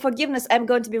topic of forgiveness, I'm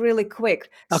going to be really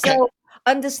quick. Okay. So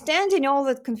understanding all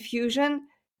that confusion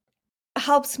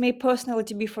helps me personally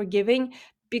to be forgiving,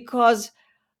 because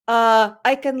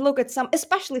I can look at some,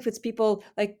 especially if it's people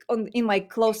like in my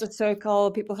closest circle,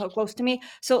 people who are close to me.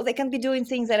 So they can be doing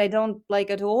things that I don't like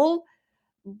at all,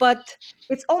 but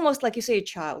it's almost like you see a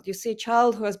child. You see a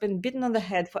child who has been bitten on the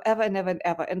head forever and ever and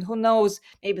ever, and who knows,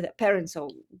 maybe their parents or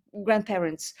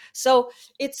grandparents. So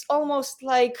it's almost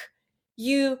like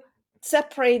you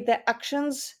separate their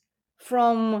actions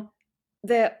from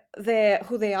their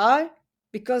who they are,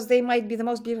 because they might be the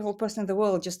most beautiful person in the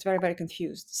world, just very, very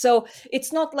confused. So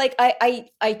it's not like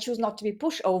I choose not to be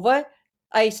pushover.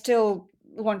 I still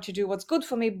want to do what's good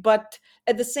for me, but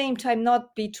at the same time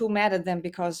not be too mad at them,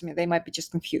 because I mean, they might be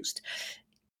just confused.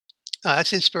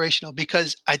 That's inspirational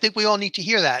because I think we all need to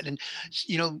hear that. And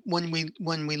when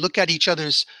we look at each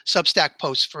other's Substack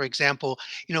posts, for example,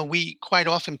 we quite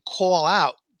often call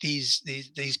out these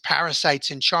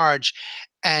parasites in charge,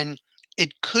 and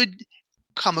it could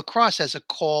come across as a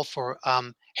call for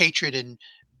hatred and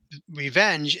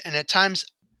revenge. And at times,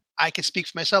 I can speak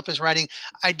for myself as writing.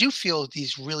 I do feel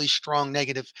these really strong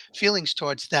negative feelings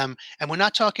towards them, and we're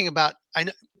not talking about. I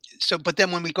know. So, but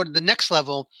then when we go to the next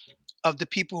level of the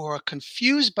people who are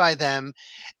confused by them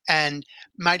and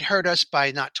might hurt us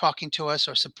by not talking to us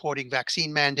or supporting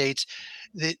vaccine mandates,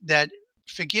 that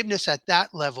forgiveness at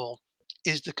that level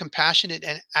is the compassionate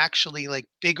and actually like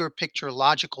bigger picture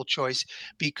logical choice,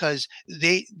 because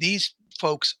these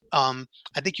folks, I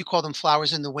think you call them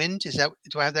flowers in the wind. Is that,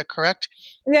 do I have that correct?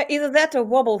 Yeah, either that or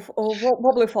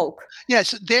wobbly folk.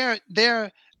 Yes, they're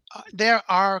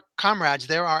our comrades,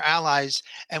 they're our allies,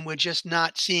 and we're just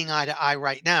not seeing eye to eye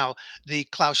right now. The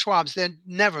Klaus Schwabs, they're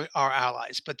never our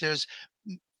allies, but there's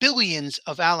billions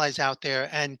of allies out there,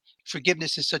 and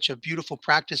forgiveness is such a beautiful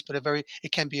practice, but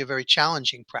it can be a very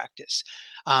challenging practice.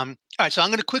 All right, so I'm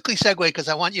going to quickly segue because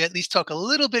I want you to at least talk a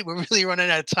little bit. We're really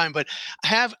running out of time, but I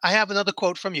have another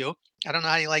quote from you. I don't know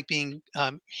how you like being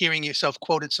hearing yourself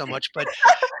quoted so much, but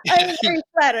I'm very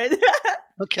flattered.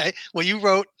 okay. Well, you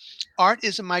wrote, art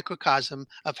is a microcosm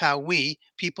of how we,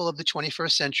 people of the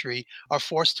 21st century, are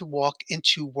forced to walk in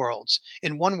two worlds.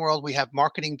 In one world, we have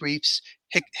marketing briefs,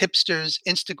 hipsters,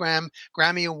 Instagram,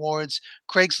 Grammy Awards,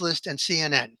 Craigslist, and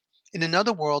CNN. In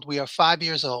another world, we are 5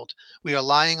 years old. We are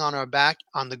lying on our back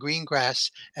on the green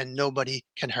grass, and nobody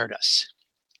can hurt us.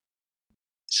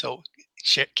 So,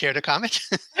 care to comment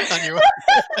on your?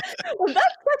 Well,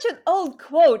 that's such an old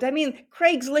quote. I mean,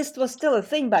 Craigslist was still a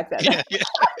thing back then. Yeah, yeah.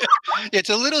 It's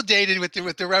a little dated with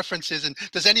the references. And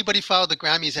does anybody follow the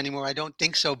Grammys anymore? I don't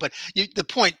think so. But the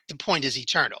point is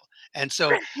eternal. And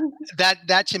so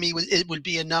that to me it would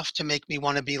be enough to make me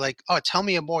want to be like, oh, tell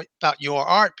me more about your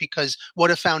art, because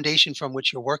what a foundation from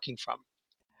which you're working from.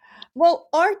 Well,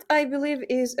 art, I believe,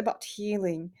 is about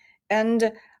healing.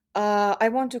 And I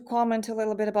want to comment a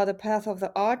little bit about the path of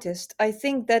the artist. I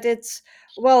think that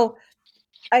well,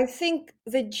 I think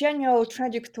the general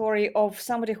trajectory of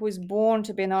somebody who is born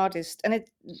to be an artist, and it,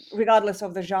 regardless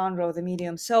of the genre or the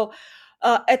medium. So,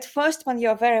 at first, when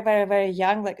you're very, very, very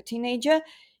young, like a teenager,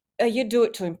 you do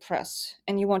it to impress,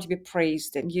 and you want to be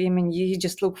praised, and I mean, you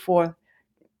just look for,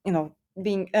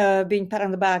 being pat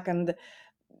on the back and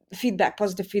feedback,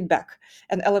 positive feedback,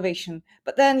 and elevation.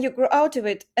 But then you grow out of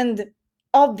it, and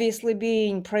obviously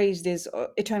being praised is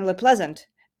eternally pleasant,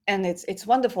 and it's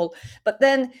wonderful. But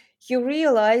then you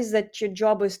realize that your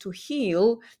job is to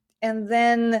heal, and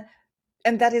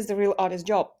that is the real artist's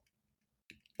job.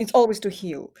 It's always to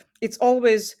heal. It's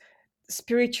always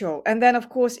spiritual. And then, of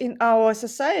course, in our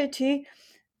society,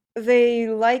 they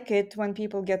like it when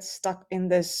people get stuck in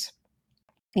this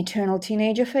eternal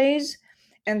teenager phase,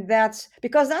 and that's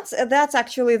because that's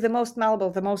actually the most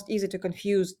malleable, the most easy to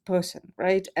confuse person,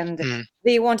 right? And Mm,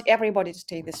 they want everybody to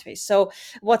stay in this phase. So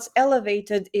what's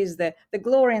elevated is the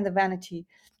glory and the vanity,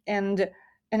 and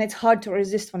and it's hard to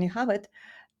resist when you have it,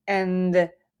 and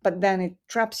but then it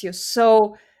traps you.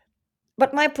 So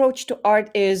but my approach to art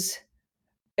is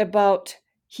about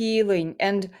healing,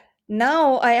 and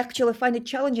now I actually find it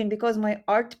challenging, because my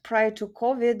art prior to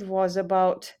COVID was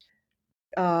about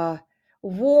uh,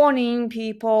 warning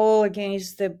people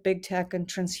against the big tech and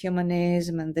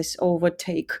transhumanism and this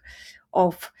overtake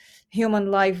of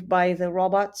human life by the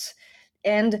robots.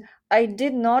 And I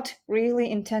did not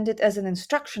really intend it as an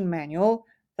instruction manual.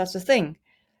 That's the thing.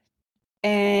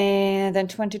 And then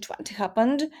 2020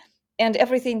 happened, and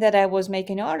everything that I was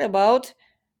making art about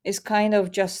is kind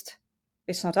of just,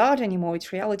 it's not art anymore,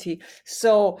 it's reality.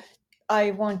 So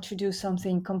I want to do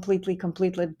something completely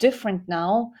different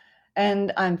now,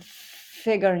 and I'm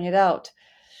figuring it out.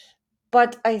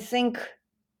 But I think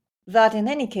that in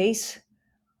any case,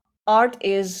 art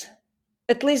is,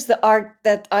 at least the art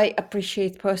that I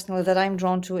appreciate personally, that I'm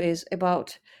drawn to, is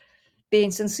about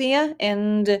being sincere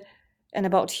and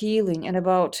about healing and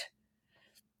about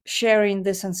sharing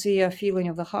the sincere feeling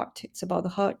of the heart. It's about the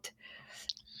heart.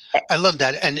 I love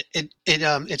that, and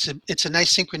it's a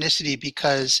nice synchronicity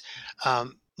because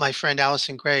my friend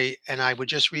Allison Gray and I were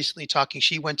just recently talking.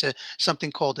 She went to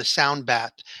something called a sound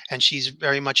bath, and she's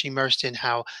very much immersed in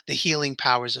how the healing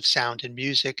powers of sound and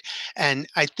music. And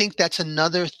I think that's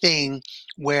another thing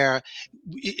where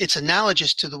it's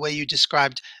analogous to the way you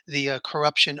described the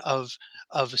corruption of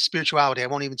spirituality. I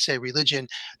won't even say religion,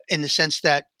 in the sense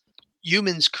that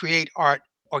humans create art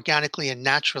organically and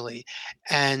naturally,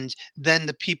 and then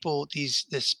the people, these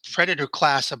this predator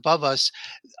class above us,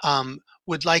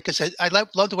 would like us. I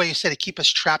love the way you said it, keep us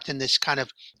trapped in this kind of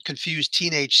confused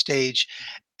teenage stage,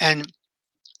 and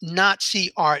not see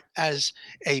art as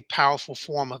a powerful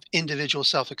form of individual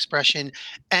self-expression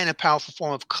and a powerful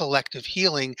form of collective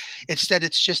healing. Instead,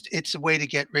 it's a way to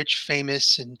get rich,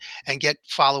 famous, and get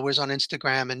followers on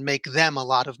Instagram and make them a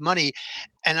lot of money.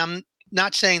 And I'm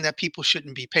not saying that people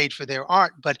shouldn't be paid for their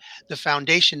art, but the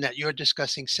foundation that you're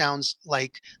discussing sounds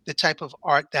like the type of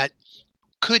art that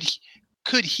could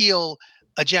could heal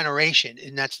a generation,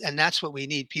 and that's what we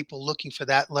need, people looking for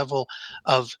that level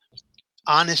of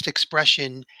honest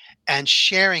expression and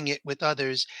sharing it with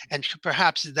others. And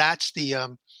perhaps that's the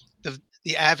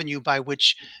avenue by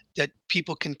which that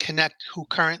people can connect who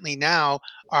currently now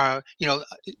are,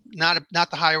 not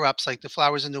the higher ups like the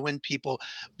flowers in the wind people.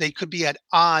 They could be at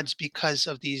odds because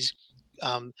of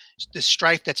um, the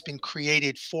strife that's been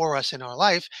created for us in our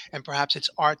life, and perhaps it's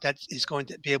art that is going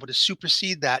to be able to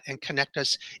supersede that and connect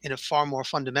us in a far more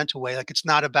fundamental way. Like, it's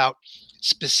not about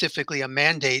specifically a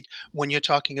mandate when you're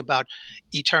talking about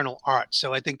eternal art.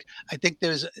 So I think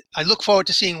I look forward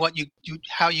to seeing what you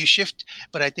how you shift,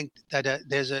 but I think that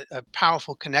there's a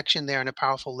powerful connection there and a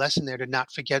powerful lesson there to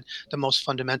not forget the most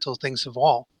fundamental things of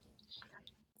all.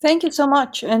 Thank you so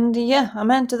much. And yeah,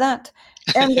 I'm into that.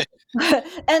 And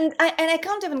and I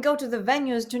can't even go to the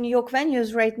venues, to New York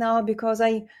venues right now, because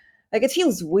I, like, it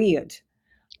feels weird.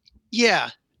 Yeah,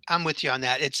 I'm with you on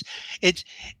that. It's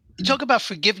talk about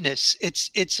forgiveness.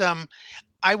 It's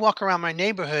I walk around my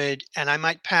neighborhood and I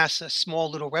might pass a small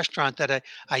little restaurant that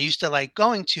I used to like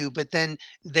going to, but then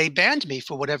they banned me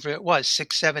for whatever it was,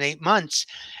 6, 7, 8 months.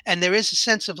 And there is a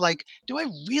sense of like, do I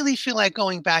really feel like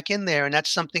going back in there? And that's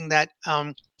something that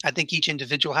I think each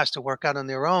individual has to work out on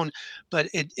their own. But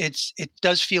it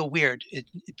does feel weird,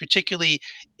 particularly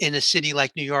in a city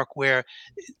like New York, where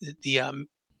the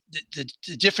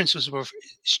differences were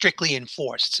strictly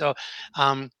enforced. So,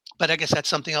 but I guess that's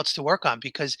something else to work on,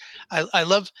 because I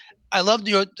love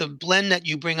the blend that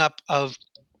you bring up of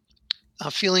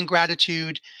feeling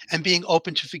gratitude and being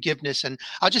open to forgiveness. And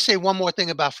I'll just say one more thing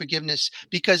about forgiveness,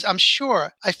 because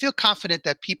I feel confident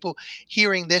that people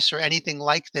hearing this or anything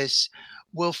like this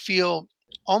will feel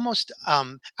almost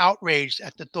outraged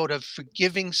at the thought of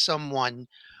forgiving someone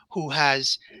who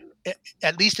has, a-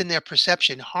 at least in their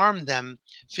perception, harmed them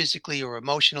physically or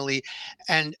emotionally.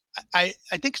 And I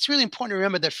think it's really important to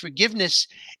remember that forgiveness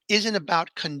isn't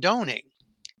about condoning.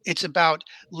 It's about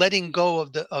letting go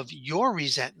of your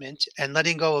resentment and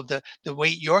letting go of the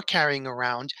weight you're carrying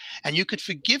around. And you could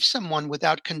forgive someone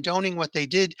without condoning what they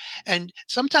did. And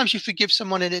sometimes you forgive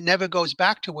someone and it never goes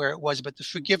back to where it was, but the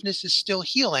forgiveness is still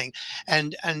healing.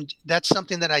 And that's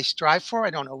something that I strive for.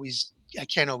 I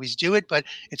can't always do it, but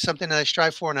it's something that I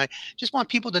strive for. And I just want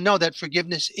people to know that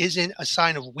forgiveness isn't a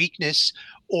sign of weakness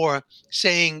or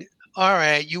saying, all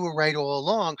right, you were right all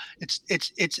along. It's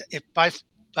if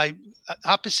by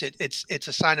opposite, it's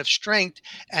a sign of strength,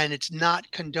 and it's not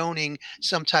condoning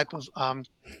some type of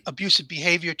abusive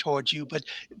behavior towards you, but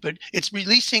it's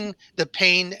releasing the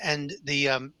pain and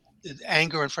the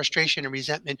anger and frustration and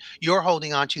resentment you're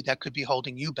holding on to that could be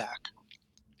holding you back.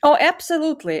 Oh,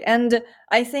 absolutely. And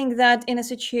I think that in a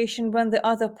situation when the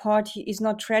other party is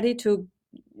not ready to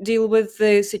deal with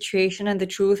the situation and the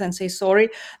truth and say sorry,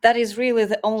 that is really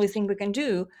the only thing we can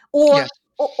do. Yes.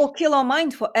 Or kill our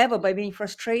mind forever by being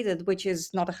frustrated, which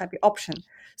is not a happy option.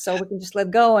 So we can just let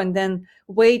go and then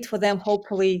wait for them,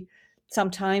 hopefully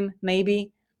sometime,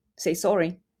 maybe say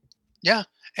sorry. Yeah,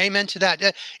 amen to that.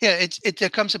 Yeah, there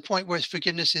comes a point where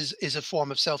forgiveness is a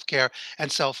form of self care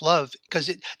and self love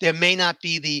because there may not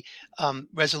be the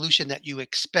resolution that you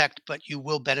expect, but you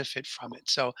will benefit from it.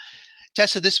 So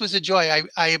Tessa, this was a joy.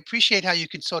 I appreciate how you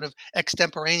can sort of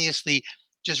extemporaneously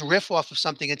just riff off of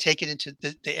something and take it into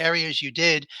the areas you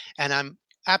did. And I'm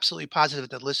absolutely positive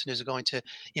that listeners are going to,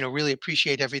 really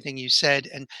appreciate everything you said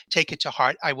and take it to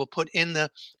heart. I will put in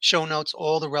the show notes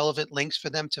all the relevant links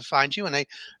for them to find you. And I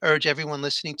urge everyone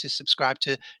listening to subscribe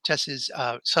to Tessa's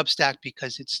Substack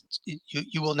because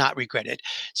you will not regret it.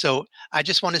 So I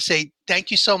just want to say thank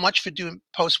you so much for doing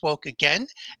Post Woke again.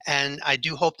 And I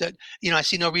do hope that I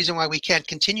see no reason why we can't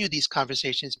continue these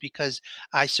conversations because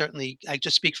I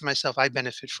just speak for myself. I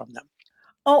benefit from them.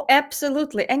 Oh,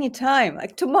 absolutely. Anytime,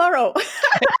 like tomorrow.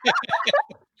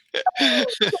 Thank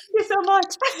you so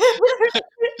much.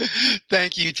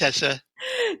 Thank you, Tessa.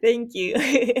 Thank you.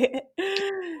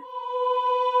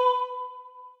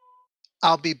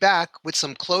 I'll be back with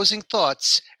some closing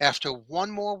thoughts after one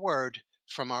more word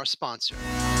from our sponsor.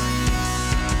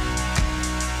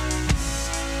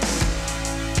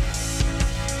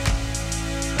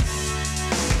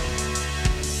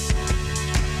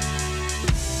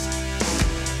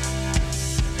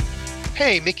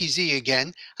 Hey, Mickey Z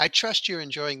again. I trust you're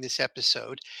enjoying this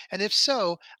episode. And if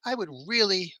so, I would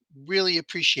really, really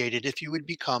appreciate it if you would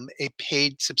become a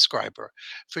paid subscriber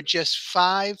for just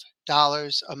 $5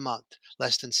 a month,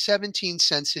 less than 17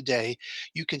 cents a day.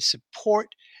 You can support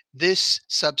this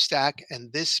Substack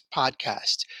and this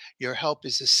podcast. Your help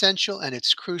is essential and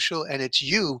it's crucial, and it's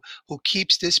you who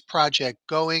keeps this project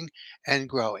going and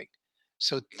growing.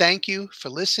 So thank you for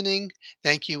listening.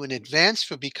 Thank you in advance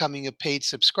for becoming a paid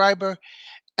subscriber.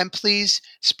 And please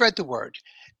spread the word.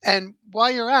 And while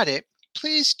you're at it,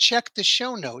 please check the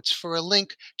show notes for a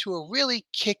link to a really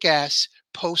kick ass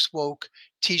post woke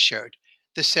t shirt.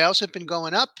 The sales have been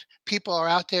going up. People are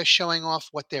out there showing off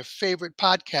what their favorite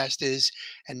podcast is.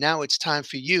 And now it's time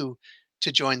for you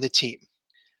to join the team.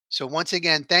 So, once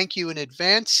again, thank you in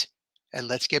advance. And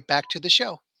let's get back to the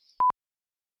show.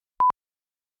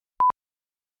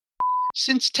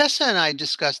 Since Tessa and I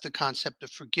discussed the concept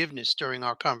of forgiveness during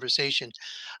our conversation,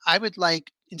 I would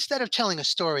like, instead of telling a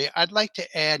story, I'd like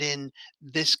to add in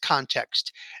this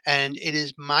context. And it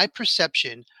is my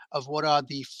perception of what are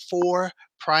the four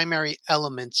primary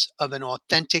elements of an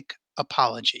authentic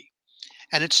apology.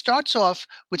 And it starts off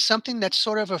with something that's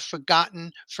sort of a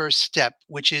forgotten first step,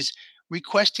 which is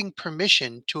requesting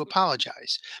permission to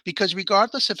apologize. Because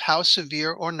regardless of how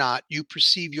severe or not you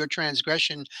perceive your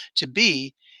transgression to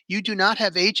be, you do not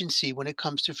have agency when it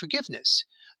comes to forgiveness.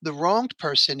 The wronged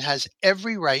person has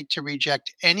every right to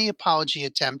reject any apology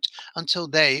attempt until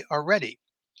they are ready.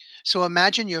 So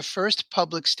imagine your first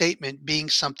public statement being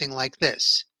something like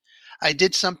this: I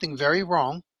did something very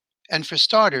wrong, and for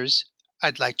starters,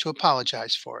 I'd like to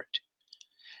apologize for it.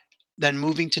 Then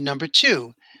moving to number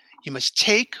two, you must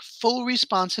take full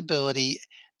responsibility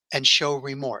and show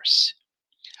remorse.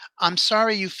 I'm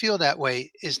sorry you feel that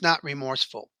way is not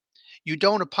remorseful. You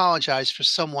don't apologize for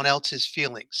someone else's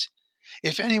feelings.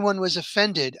 If anyone was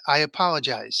offended, I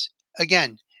apologize.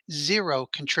 Again, zero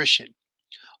contrition.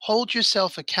 Hold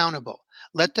yourself accountable.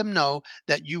 Let them know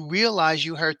that you realize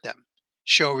you hurt them.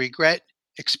 Show regret,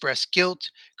 express guilt,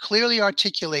 clearly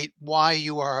articulate why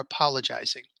you are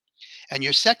apologizing. And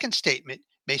your second statement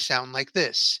may sound like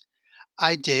this: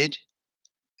 I did,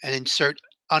 and insert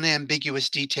unambiguous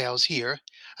details here.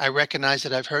 I recognize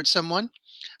that I've hurt someone.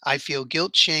 I feel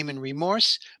guilt, shame, and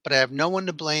remorse, but I have no one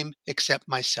to blame except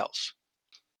myself.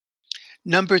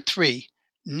 Number three,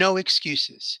 no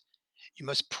excuses. You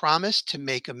must promise to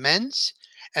make amends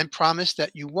and promise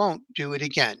that you won't do it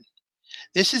again.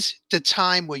 This is the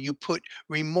time where you put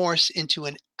remorse into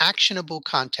an actionable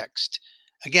context.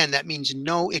 Again, that means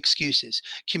no excuses.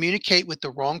 Communicate with the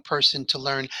wrong person to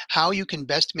learn how you can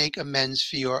best make amends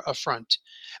for your affront.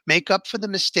 Make up for the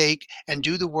mistake and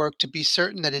do the work to be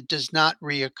certain that it does not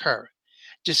reoccur.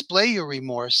 Display your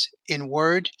remorse in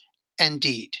word and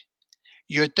deed.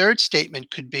 Your third statement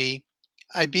could be,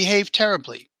 I behaved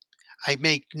terribly. I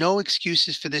make no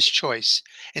excuses for this choice.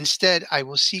 Instead, I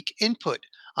will seek input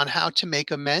on how to make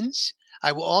amends.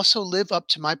 I will also live up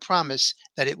to my promise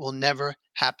that it will never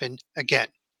happen again.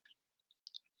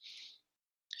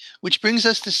 Which brings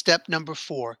us to step number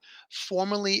four: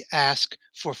 formally ask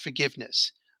for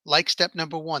forgiveness. Like step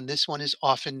number one, this one is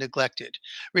often neglected.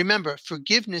 Remember,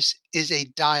 forgiveness is a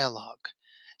dialogue.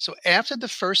 So after the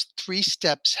first three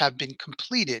steps have been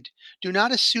completed, do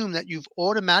not assume that you've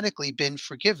automatically been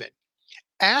forgiven.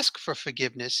 Ask for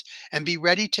forgiveness and be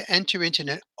ready to enter into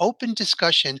an open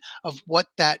discussion of what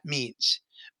that means.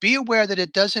 Be aware that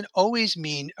it doesn't always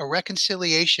mean a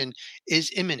reconciliation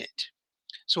is imminent.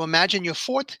 So imagine your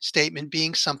fourth statement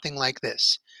being something like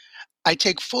this: I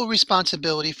take full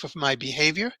responsibility for my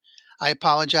behavior. I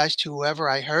apologize to whoever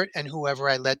I hurt and whoever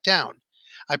I let down.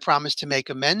 I promise to make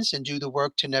amends and do the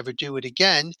work to never do it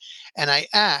again. And I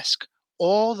ask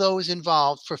all those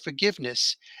involved for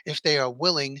forgiveness if they are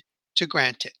willing to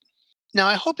grant it. Now,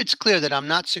 I hope it's clear that I'm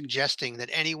not suggesting that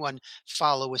anyone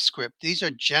follow a script. These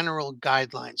are general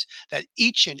guidelines that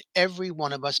each and every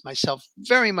one of us, myself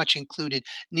very much included,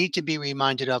 need to be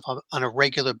reminded of on a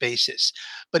regular basis.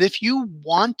 But if you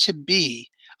want to be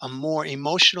a more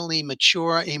emotionally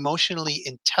mature, emotionally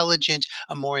intelligent,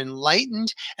 a more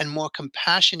enlightened, and more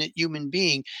compassionate human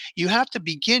being, you have to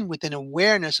begin with an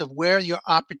awareness of where your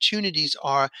opportunities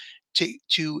are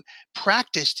to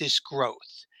practice this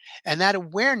growth. And that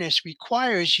awareness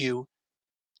requires you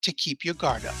to keep your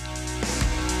guard up.